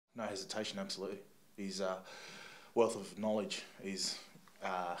No hesitation, absolutely. He's wealth of knowledge. He's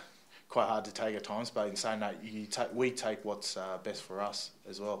quite hard to take at times, but in saying that, we take what's best for us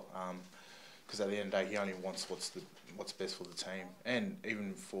as well. Because at the end of the day, he only wants what's best for the team, and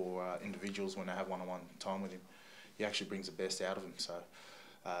even for individuals when they have one-on-one time with him, he actually brings the best out of them. So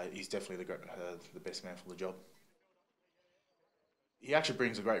he's definitely the best man for the job. He actually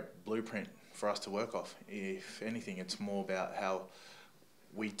brings a great blueprint for us to work off. If anything, it's more about how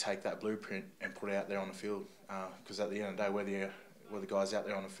we take that blueprint and put it out there on the field. Because at the end of the day, we're the guys out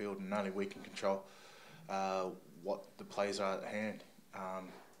there on the field, and only we can control what the players are at hand.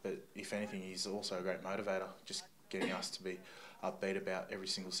 But if anything, he's also a great motivator, just getting us to be upbeat about every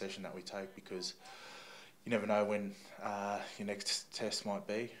single session that we take, because you never know when your next test might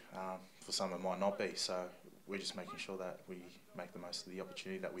be. For some, it might not be. So we're just making sure that we make the most of the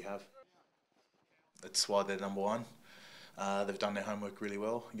opportunity that we have. That's why they're number one. They've done their homework really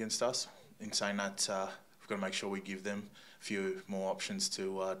well against us. In saying that, we've got to make sure we give them a few more options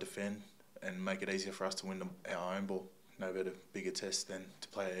to defend and make it easier for us to win our own ball. No bigger test than to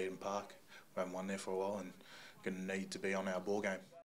play at Eden Park. We haven't won there for a while, and going to need to be on our ball game.